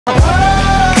If all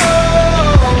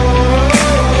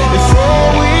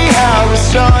we have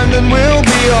is time, then we'll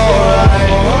be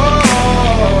alright.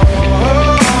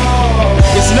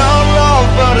 It's not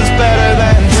love, but it's better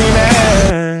than dreaming.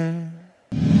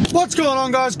 What's going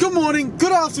on, guys? Good morning,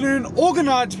 good afternoon, or good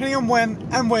night, depending on when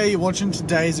and where you're watching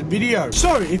today's video.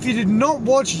 So, if you did not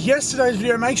watch yesterday's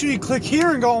video, make sure you click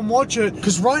here and go and watch it,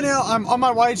 because right now I'm on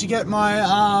my way to get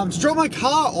my, to drop my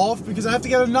car off, because I have to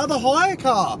get another hire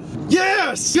car.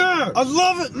 Yes! Yeah! I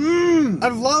love it!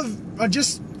 I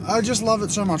just love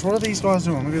it so much. What are these guys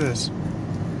doing? Look at this.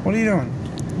 What are you doing?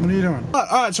 What are you doing?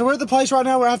 Alright, so we're at the place right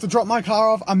now where I have to drop my car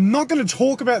off. I'm not going to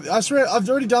talk about, I swear, I've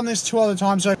already done this 2 other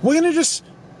times, so we're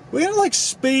gonna like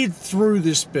speed through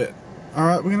this bit.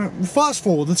 Alright, we're gonna fast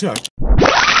forward, let's go.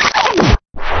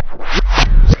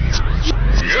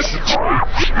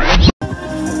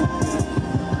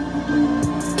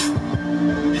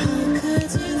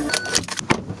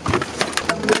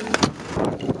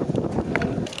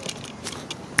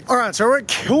 Alright, so we're at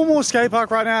Kilmore Skate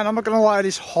Park right now, and I'm not gonna lie, it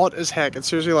is hot as heck. It's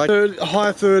seriously like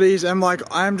high 30s, and like,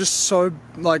 I'm just so,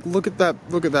 like, look at that,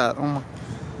 oh my,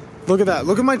 look at that,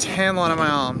 look at my tan line on my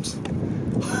arms.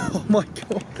 Oh my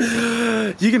god.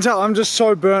 You can tell I'm just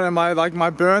so burnt, and my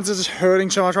burns are just hurting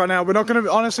so much right now. We're not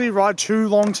gonna honestly ride too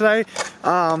long today.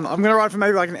 I'm gonna ride for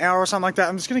maybe like an hour or something like that.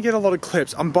 I'm just gonna get a lot of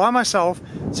clips. I'm by myself,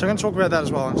 so I'm gonna talk about that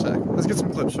as well in a sec. Let's get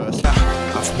some clips first.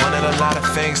 I've wanted a lot of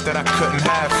things that I couldn't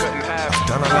have.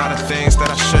 Done a lot of things that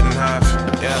I shouldn't have.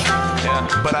 Yeah.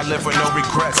 But I live with no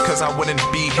regrets, cause I wouldn't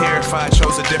be here if I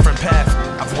chose a different path.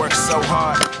 I've worked so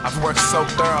hard, I've worked so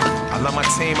thorough. I love my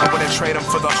team, I wouldn't trade them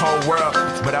for the whole world.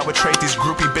 But I would trade these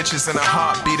groupie bitches in a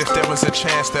heartbeat if there was a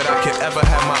chance that I could ever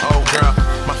have my old girl.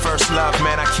 My first love,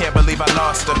 man, I can't believe I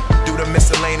lost her. Due to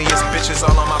miscellaneous bitches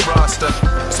all on my roster.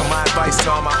 So my advice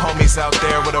to all my homies out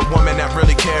there, with a woman that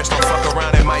really cares, don't fuck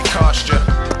around, it might cost you.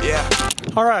 Yeah.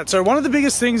 Alright, so one of the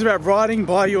biggest things about riding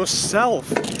by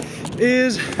yourself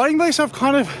is riding by yourself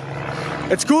kind of,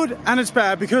 it's good and it's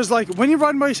bad, because like when you're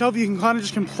riding by yourself, you can kind of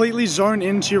just completely zone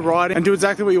into your riding and do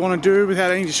exactly what you want to do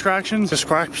without any distractions.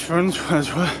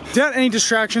 Without any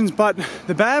distractions, but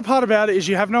the bad part about it is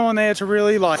you have no one there to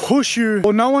really like push you,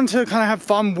 or no one to kind of have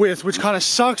fun with, which kind of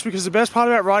sucks, because the best part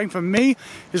about riding for me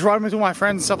is riding with all my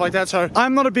friends and stuff like that. So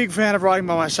I'm not a big fan of riding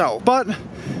by myself, but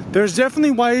there's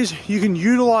definitely ways you can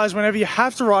utilize whenever you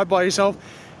have to ride by yourself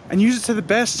and use it to the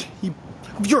best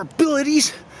of your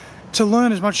abilities to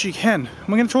learn as much as you can.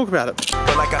 We're gonna talk about it.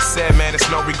 But like I said, man, it's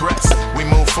no regrets. We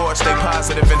move forward, stay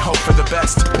positive, and hope for the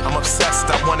best. I'm obsessed,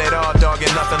 I want it all, dog,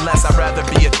 and nothing less. I'd rather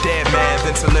be a dead man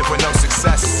than to live with no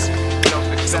success.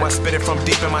 So I spit it from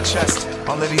deep in my chest.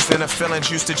 All of these inner feelings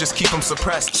used to just keep them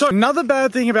suppressed. So another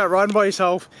bad thing about riding by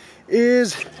yourself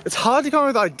is it's hard to come up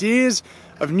with ideas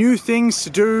of new things to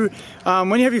do.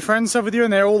 When you have your friends and stuff with you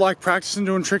and they're all like practicing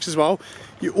doing tricks as well,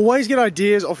 you always get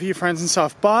ideas off of your friends and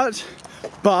stuff, but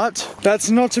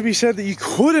that's not to be said that you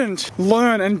couldn't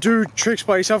learn and do tricks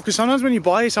by yourself, because sometimes when you're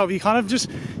by yourself, you kind of just,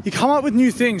 you come up with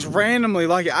new things randomly,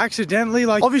 like accidentally.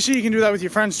 Like obviously you can do that with your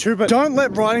friends too, but don't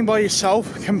let riding by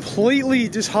yourself completely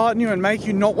dishearten you and make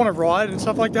you not want to ride and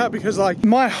stuff like that, because like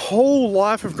my whole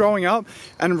life of growing up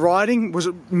and riding was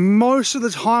most of the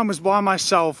time was by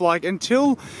myself, like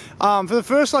until for the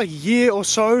first like year or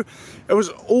so, it was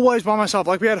always by myself.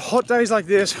 Like we had hot days like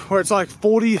this where it's like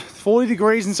 40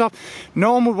 degrees and stuff.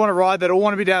 No one would want to ride. They'd all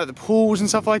want to be down at the pools and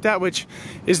stuff like that, which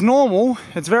is normal.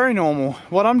 It's very normal.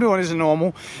 What I'm doing isn't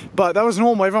normal, but that was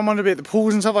normal. Everyone wanted to be at the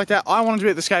pools and stuff like that. I wanted to be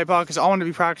at the skate park because I wanted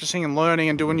to be practicing and learning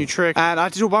and doing new tricks, and I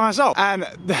had to do it by myself. And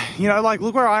you know, like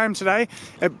look where I am today.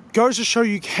 It goes to show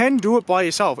you can do it by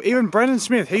yourself. Even Brendan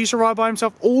Smith, he used to ride by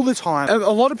himself all the time. A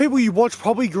lot of people you watch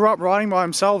probably grew up riding by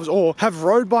themselves, or have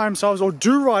rode by themselves, or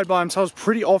do ride by themselves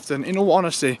pretty often, in all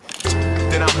honesty.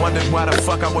 Then I wondered why the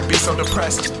fuck I would be so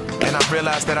depressed, and I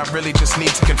realized that I really just need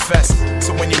to confess.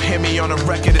 So when you hear me on a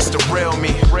record, it's the real me.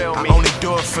 I only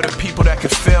do it for the people that can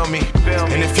feel me.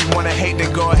 And if you wanna hate,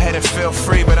 then go ahead and feel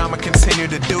free, but I'ma continue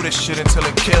to do this shit until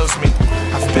it kills me.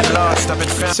 I've been lost, I've been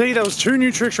found. See, that was 2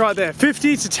 new tricks right there.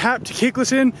 50 to tap to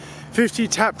kickless in, 50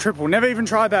 tap triple. Never even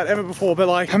tried that ever before, but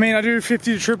like, I mean, I do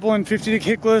 50 to triple and 50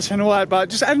 to kickless and all that, but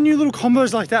just adding new little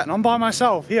combos like that, and I'm by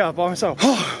myself, here, by myself.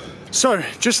 So,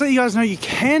 just to let you guys know, you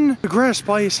can progress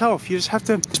by yourself. You just have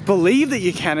to just believe that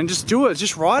you can and just do it.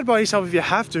 Just ride by yourself if you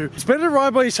have to. It's better to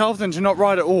ride by yourself than to not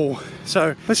ride at all.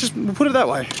 So, we'll put it that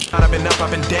way. I've been up, I've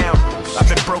been down. I've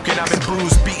been broken, I've been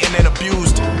bruised, beaten and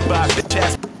abused by a bitch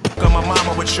ass on my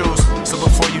mama would choose. So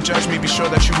before you judge me, be sure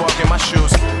that you walk in my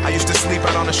shoes. I used to sleep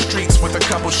out on the streets with a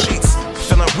couple sheets.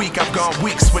 Feeling weak, I've gone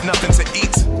weeks with nothing to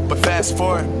eat. But fast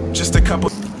forward, just a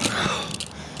couple.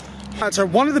 Alright, so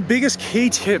one of the biggest key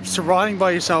tips to riding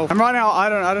by yourself, and right now I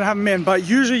don't have them in, but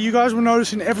usually you guys will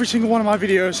notice in every single one of my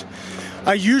videos,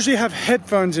 I usually have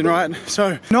headphones in, right?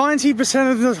 So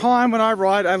 90% of the time when I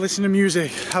ride, I listen to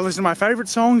music. I listen to my favorite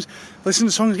songs, listen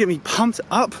to songs that get me pumped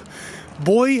up.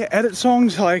 Boy, edit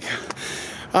songs, like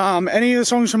any of the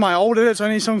songs from my old edits,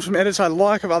 any songs from edits I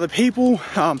like of other people.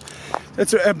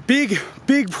 It's a big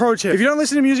pro tip. If you don't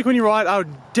listen to music when you ride, I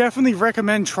would definitely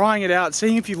recommend trying it out,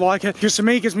 seeing if you like it, because to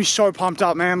me it gets me so pumped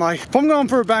up, man. Like if I'm going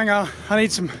for a banger, I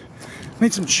need some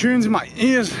tunes in my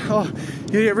ears. Oh,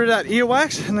 you get rid of that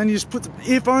earwax and then you just put the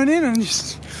earphone in and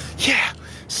just, yeah,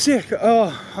 sick.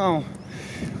 Oh.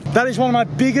 That is one of my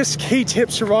biggest key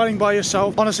tips to riding by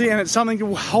yourself, honestly, and it's something that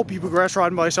will help you progress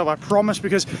riding by yourself, I promise,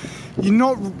 because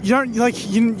you're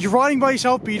riding by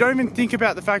yourself, but you don't even think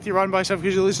about the fact that you're riding by yourself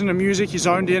because you listen to music, you're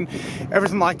zoned in,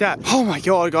 everything like that. Oh my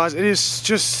God, guys, it is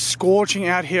just scorching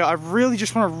out here. I really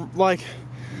just want to,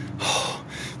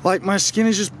 like my skin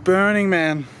is just burning,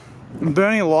 man. I'm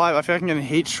burning alive. I feel like I'm getting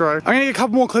heat stroke. I'm gonna get a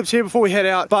couple more clips here before we head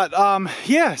out, but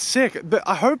yeah, sick. But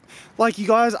I hope like you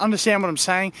guys understand what I'm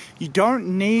saying. You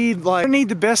don't need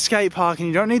the best skate park, and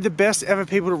you don't need the best ever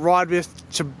people to ride with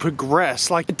to progress.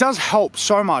 Like it does help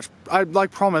so much. I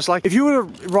promise. Like if you were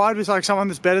to ride with like someone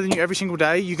that's better than you every single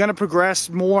day, you're gonna progress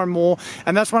more and more.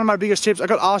 And that's one of my biggest tips. I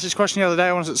got asked this question the other day.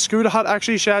 I was at Scooter Hut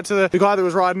actually. Shout out to the guy that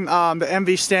was riding the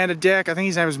MV standard deck. I think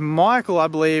his name was Michael, I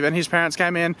believe, and his parents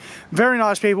came in. Very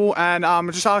nice people, and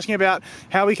just asking about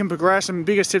how we can progress and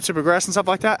biggest tips to progress and stuff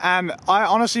like that. And I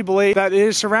honestly believe that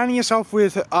is surrounding yourself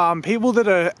with people that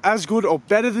are as good or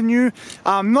better than you.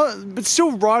 But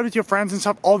still ride with your friends and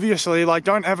stuff. Obviously, like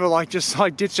don't ever just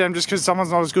ditch them just because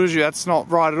someone's not as good as you. That's not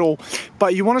right at all.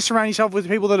 But you want to surround yourself with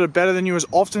people that are better than you as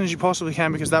often as you possibly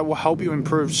can, because that will help you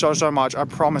improve so much, I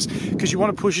promise. Because you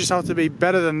want to push yourself to be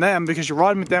better than them, because you're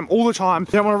riding with them all the time.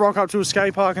 You don't want to rock up to a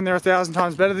skate park and they're 1,000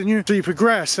 times better than you. So you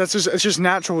progress. It's just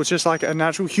natural. It's just like a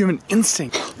natural human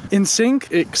instinct. In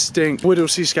sync, extinct.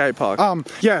 Whittlesea skate park.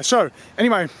 Yeah, so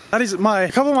anyway, that is a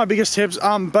couple of my biggest tips.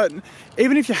 But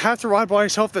even if you have to ride by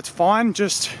yourself, that's fine.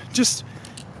 Just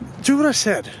do what I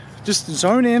said. Just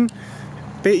zone in,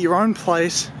 be at your own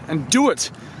place, and do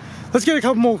it. Let's get a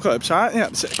couple more clips, alright?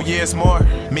 Yeah, sick. Years more,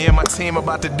 me and my team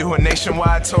about to do a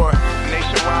nationwide tour.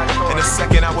 In a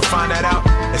second I will find that out.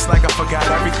 It's like I forgot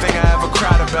everything I ever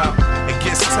cried about. It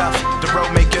gets tough, the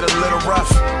road may get a little rough.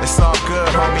 It's all good,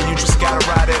 homie, you just gotta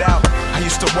ride it out. I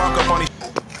used to walk up on these.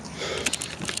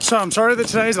 So I'm sorry that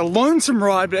today's a lonesome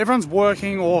ride, but everyone's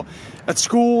working or at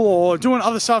school or doing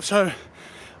other stuff, so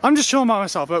I'm just chilling by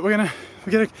myself. But we're gonna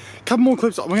get a couple more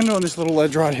clips. We're gonna do on this little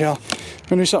ledge right here.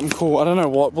 We're gonna do something cool. I don't know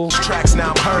what. Tracks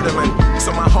now I'm hurdling,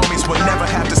 so my homies will never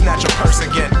have to snatch a purse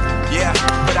again. Yeah,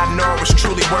 but I know it was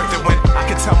truly worth it when I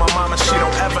could tell my mama she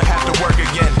don't ever have to work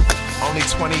again. Only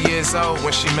 20 years old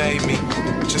when she made me,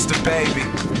 just a baby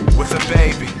with a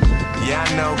baby. Yeah,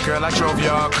 I know, girl, I drove you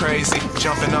all crazy.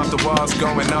 Jumping off the walls,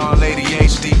 going all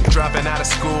ADHD. Dropping out of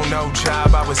school, no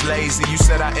job, I was lazy. You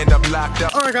said I end up locked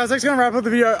up. Alright guys, that's gonna wrap up the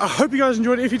video. I hope you guys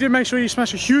enjoyed it. If you did, make sure you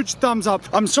smash a huge thumbs up.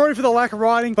 I'm sorry for the lack of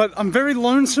riding, but I'm very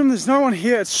lonesome. There's no one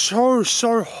here. It's so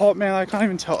hot, man. I can't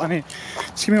even tell.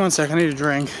 Just give me 1 sec. I need a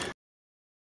drink.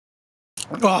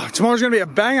 Oh, tomorrow's gonna be a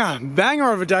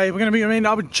banger of a day. We're gonna be meeting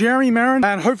up with Jeremy Marin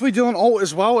and hopefully Dylan Alt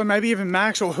as well, and maybe even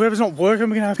Max or whoever's not working.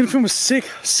 We're gonna film a sick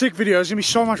video. It's gonna be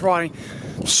so much riding.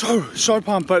 So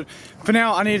pumped. But for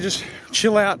now, I need to just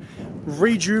chill out,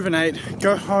 rejuvenate,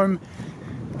 go home,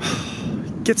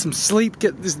 get some sleep,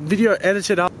 get this video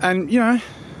edited up, and you know,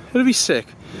 it'll be sick.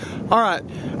 Alright,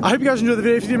 I hope you guys enjoyed the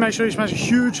video. If you did, make sure you smash a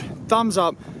huge thumbs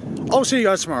up. I'll see you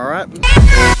guys tomorrow,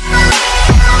 alright?